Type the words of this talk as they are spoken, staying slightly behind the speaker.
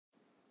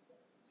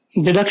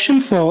Deduction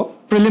for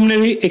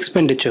preliminary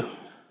expenditure.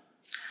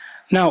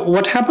 Now,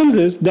 what happens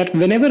is that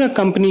whenever a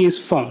company is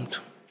formed,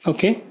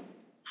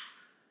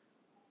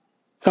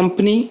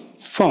 company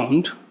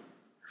formed,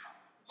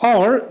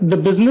 or the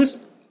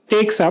business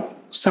takes up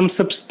some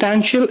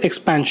substantial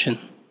expansion.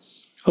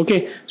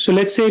 So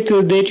let's say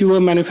till date you were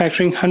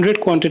manufacturing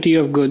 100 quantity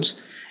of goods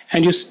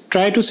and you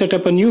try to set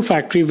up a new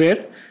factory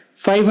where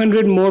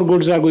 500 more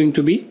goods are going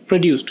to be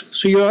produced.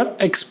 So you are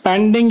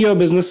expanding your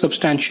business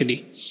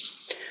substantially.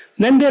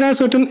 Then there are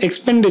certain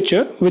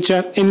expenditure which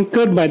are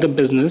incurred by the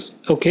business.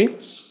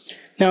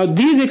 Now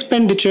these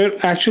expenditure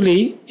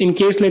actually, in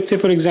case let's say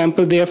for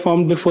example they are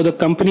formed before the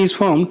company is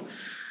formed,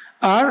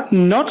 are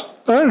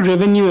not a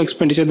revenue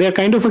expenditure. They are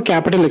kind of a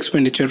capital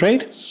expenditure,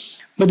 right?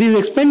 But these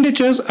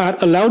expenditures are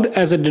allowed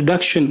as a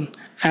deduction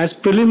as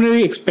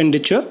preliminary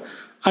expenditure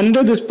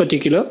under this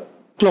particular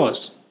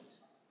clause,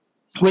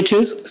 which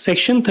is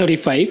section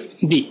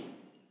 35D.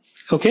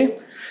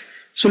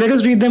 So let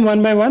us read them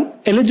one by one.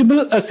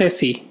 Eligible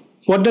assessee.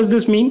 What does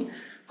this mean?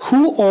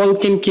 Who all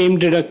can claim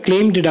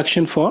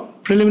deduction for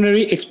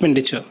preliminary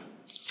expenditure?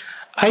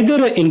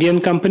 Either an Indian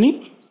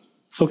company,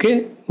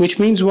 which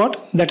means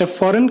what? That a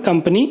foreign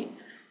company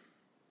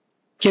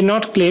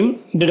cannot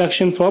claim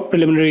deduction for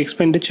preliminary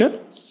expenditure,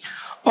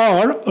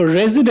 or a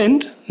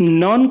resident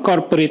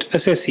non-corporate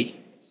assessee.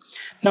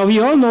 Now we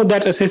all know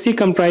that assessee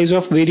comprise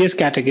of various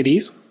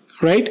categories,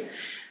 right?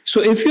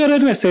 So if you are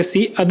an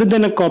assessee other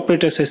than a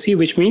corporate assessee,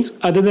 which means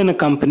other than a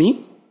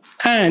company,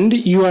 and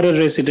you are a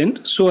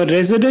resident, so a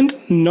resident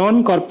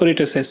non-corporate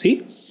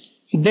assessee,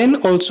 then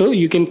also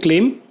you can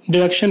claim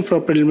deduction for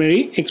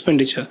preliminary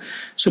expenditure.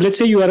 So let's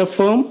say you are a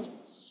firm,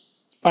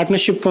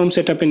 partnership firm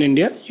set up in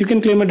India, you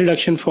can claim a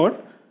deduction for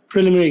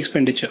preliminary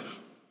expenditure,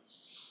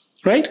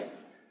 right?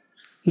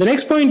 The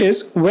next point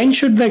is, when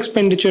should the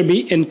expenditure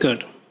be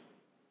incurred?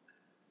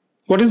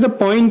 What is the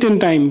point in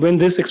time when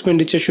this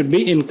expenditure should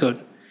be incurred?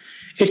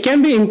 It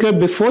can be incurred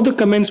before the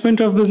commencement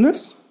of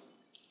business.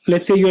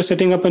 Let's say you are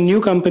setting up a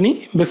new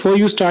company. Before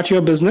you start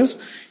your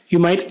business, you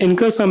might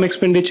incur some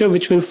expenditure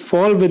which will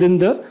fall within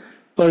the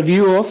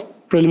purview of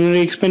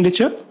preliminary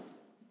expenditure,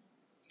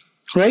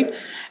 right?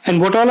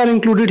 And what all are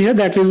included here,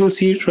 that we will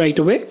see right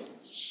away.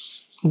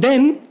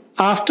 Then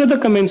after the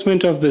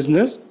commencement of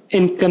business,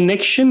 in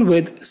connection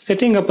with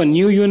setting up a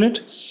new unit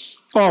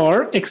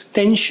or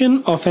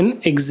extension of an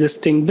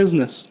existing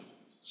business.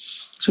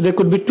 So there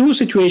could be two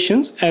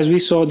situations, as we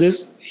saw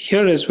this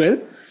here as well.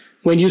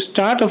 When you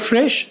start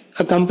afresh,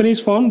 a company is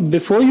formed,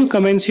 before you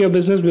commence your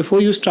business,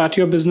 before you start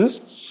your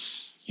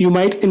business, you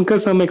might incur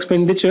some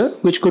expenditure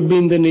which could be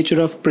in the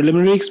nature of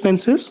preliminary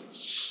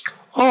expenses.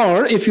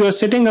 Or if you are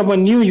setting up a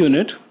new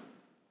unit,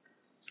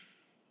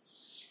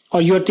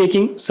 or you are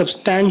taking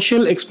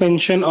substantial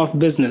expansion of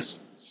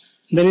business,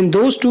 then in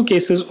those two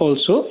cases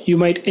also you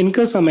might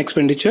incur some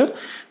expenditure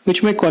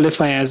which may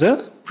qualify as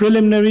a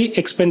preliminary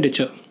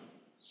expenditure,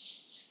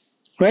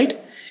 right?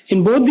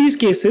 In both these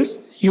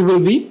cases you will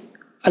be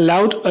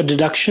allowed a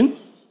deduction.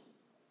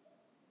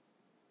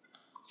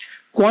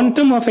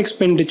 Quantum of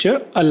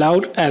expenditure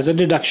allowed as a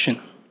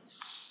deduction.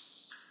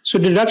 So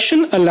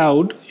deduction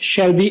allowed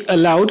shall be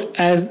allowed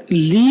as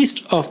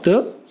least of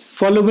the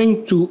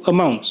following two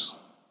amounts.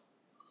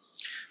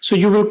 So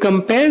you will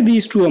compare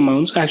these two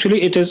amounts.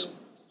 Actually it is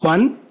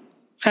 1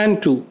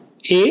 and 2,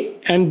 A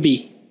and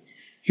B.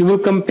 You will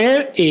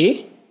compare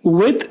A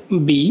with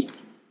B,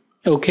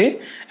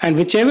 and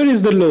whichever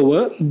is the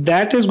lower,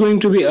 that is going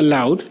to be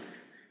allowed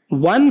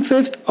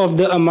 1/5 of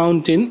the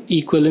amount in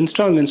equal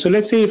installments. So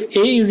let's say if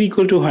A is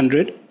equal to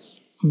 100,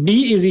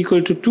 B is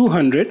equal to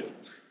 200,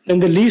 then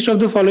the least of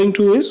the following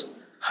two is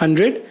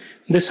 100.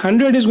 This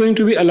 100 is going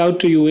to be allowed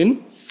to you in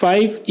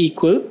 5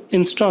 equal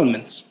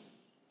installments.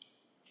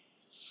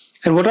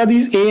 And what are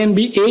these A and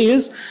B? A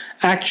is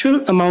actual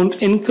amount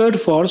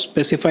incurred for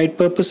specified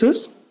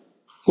purposes.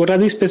 What are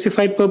these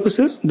specified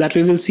purposes? That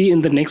we will see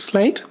in the next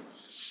slide.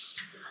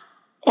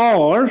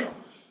 Or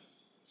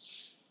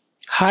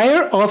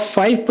higher of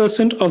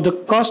 5% of the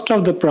cost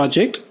of the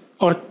project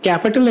or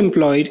capital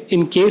employed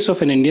in case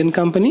of an Indian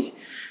company.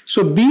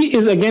 So B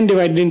is again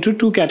divided into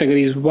two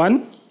categories,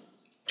 1,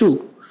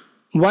 2.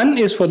 1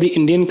 is for the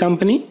Indian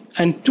company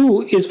and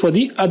 2 is for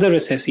the other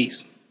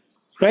assessees,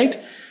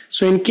 right?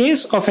 So in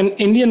case of an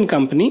Indian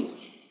company,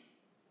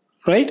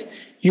 right,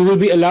 you will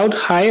be allowed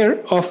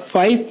higher of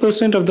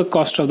 5% of the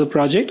cost of the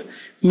project.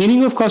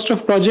 Meaning of cost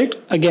of project,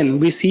 again,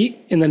 we see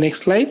in the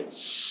next slide,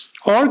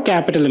 or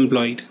capital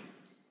employed.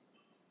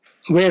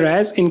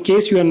 Whereas in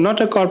case you are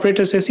not a corporate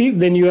assessee,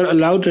 then you are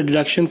allowed a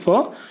deduction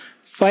for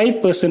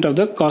 5% of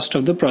the cost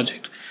of the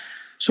project.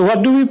 So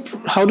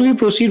how do we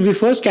proceed? We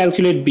first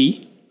calculate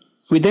B.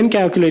 We then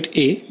calculate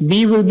A.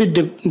 B will be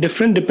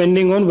different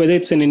depending on whether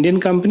it's an Indian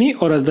company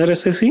or other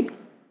assessee.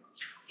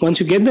 Once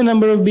you get the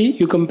number of B,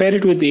 you compare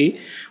it with A.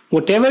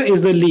 Whatever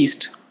is the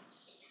least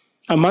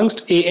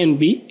amongst A and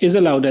B is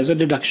allowed as a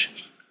deduction.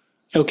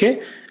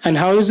 And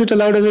how is it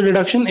allowed as a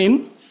deduction?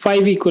 In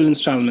 5 equal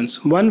installments.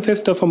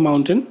 1/5 of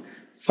amount in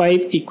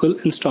 5 equal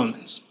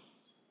installments.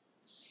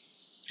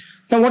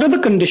 Now what are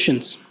the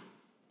conditions?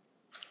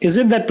 Is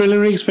it that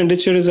preliminary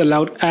expenditure is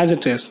allowed as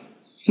it is?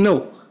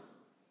 No.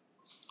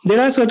 There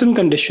are certain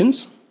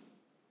conditions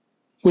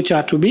which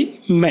are to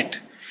be met.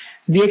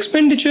 The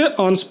expenditure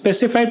on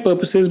specified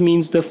purposes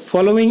means the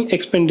following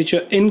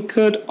expenditure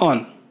incurred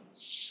on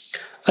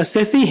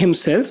assessee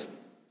himself.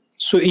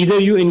 So either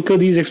you incur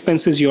these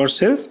expenses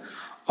yourself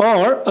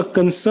or a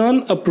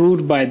concern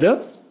approved by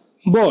the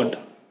board.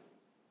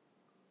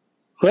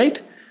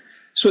 Right?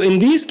 So in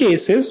these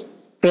cases,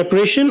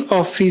 preparation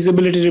of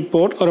feasibility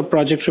report or a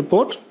project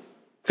report,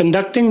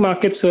 conducting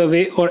market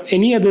survey or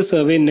any other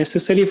survey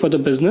necessary for the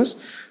business.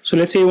 So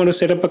let's say you want to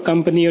set up a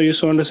company or you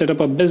want to set up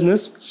a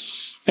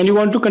business and you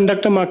want to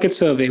conduct a market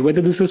survey,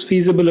 whether this is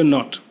feasible or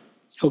not.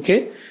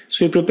 Okay,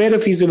 so you prepare a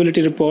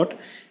feasibility report,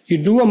 you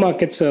do a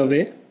market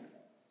survey,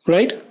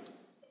 right?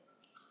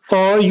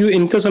 Or you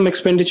incur some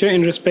expenditure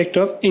in respect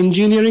of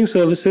engineering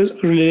services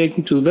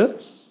relating to the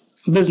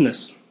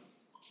business,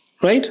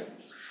 right?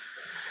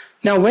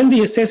 Now, when the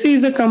assessee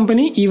is a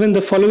company, even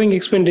the following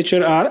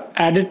expenditure are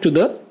added to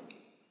the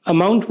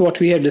amount what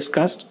we had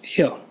discussed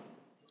here,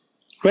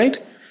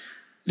 right?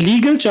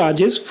 Legal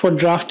charges for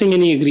drafting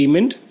any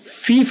agreement,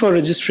 fee for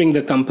registering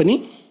the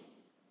company.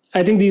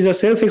 I think these are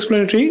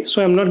self-explanatory,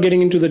 so I'm not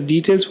getting into the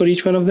details for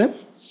each one of them.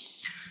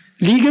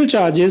 Legal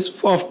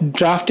charges of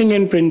drafting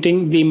and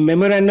printing the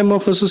memorandum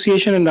of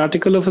association and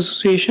article of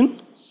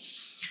association,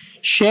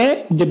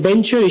 share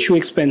debenture issue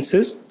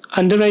expenses,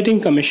 underwriting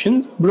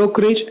commission,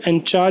 brokerage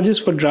and charges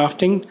for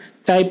drafting,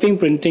 typing,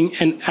 printing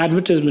and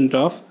advertisement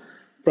of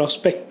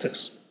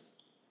prospectus.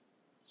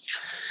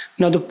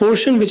 Now the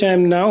portion which I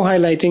am now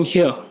highlighting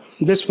here,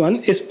 this one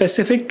is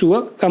specific to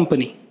a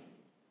company,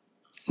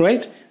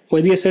 right?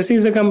 Where the assessee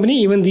is a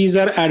company, even these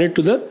are added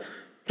to the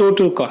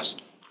total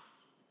cost,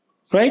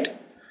 right?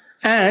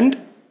 And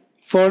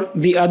for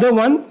the other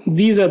one,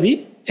 these are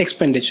the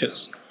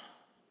expenditures,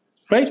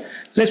 right?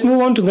 Let's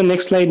move on to the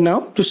next slide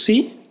now to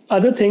see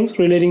other things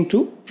relating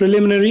to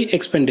preliminary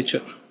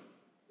expenditure.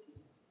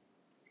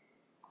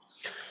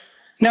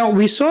 Now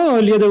we saw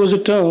earlier there was a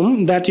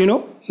term that,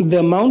 the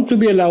amount to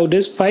be allowed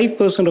is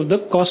 5% of the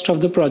cost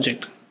of the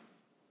project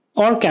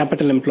or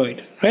capital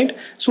employed, right?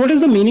 So what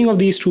is the meaning of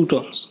these two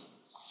terms?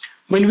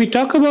 When we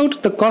talk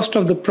about the cost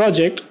of the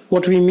project,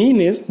 what we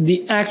mean is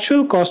the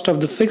actual cost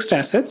of the fixed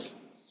assets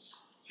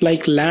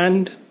like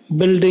land,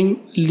 building,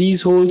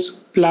 leaseholds,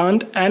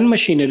 plant and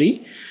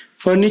machinery,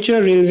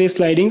 furniture, railway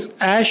slidings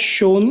as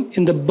shown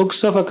in the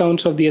books of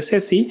accounts of the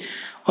assessee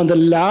on the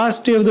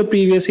last day of the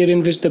previous year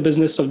in which the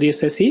business of the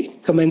assessee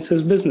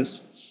commences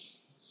business.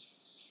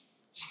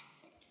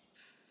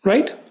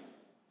 Right?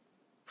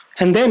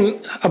 And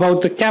then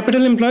about the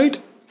capital employed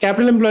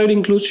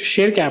includes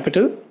share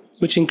capital,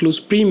 which includes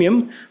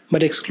premium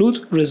but excludes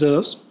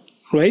reserves,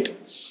 right?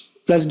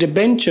 Plus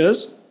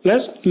debentures,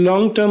 plus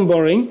long-term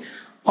borrowing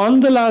on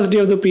the last day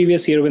of the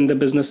previous year when the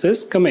business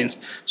is commenced.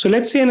 So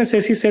let's say an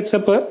assessee sets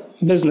up a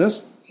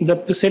business.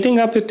 The setting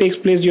up, it takes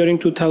place during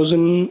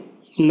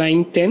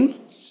 2009-10,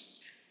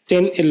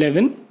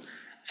 10-11,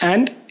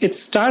 and it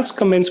starts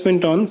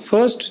commencement on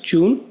 1st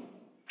June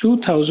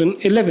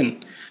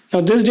 2011.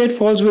 Now this date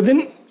falls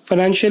within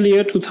financial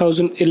year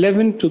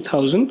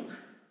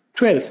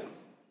 2011-2012,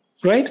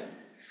 right?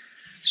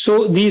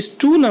 So these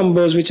two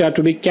numbers which are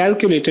to be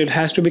calculated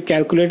has to be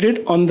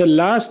calculated on the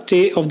last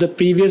day of the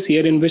previous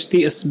year in which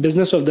the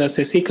business of the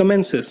assessee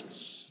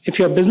commences. If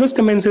your business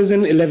commences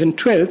in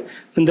 11-12,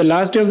 then the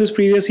last day of this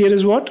previous year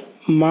is what?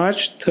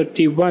 March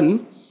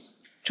 31,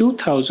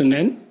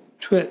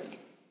 2012.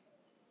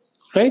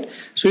 Right?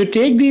 So you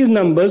take these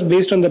numbers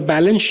based on the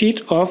balance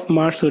sheet of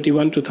March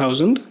 31,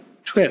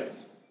 2012.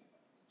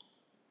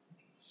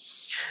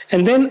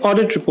 And then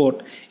audit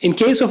report. In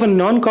case of a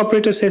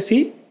non-corporate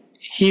assessee,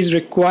 he is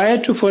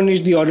required to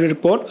furnish the audit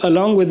report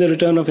along with the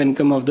return of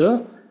income of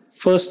the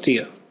first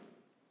year,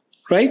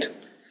 right?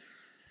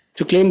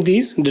 To claim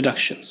these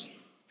deductions.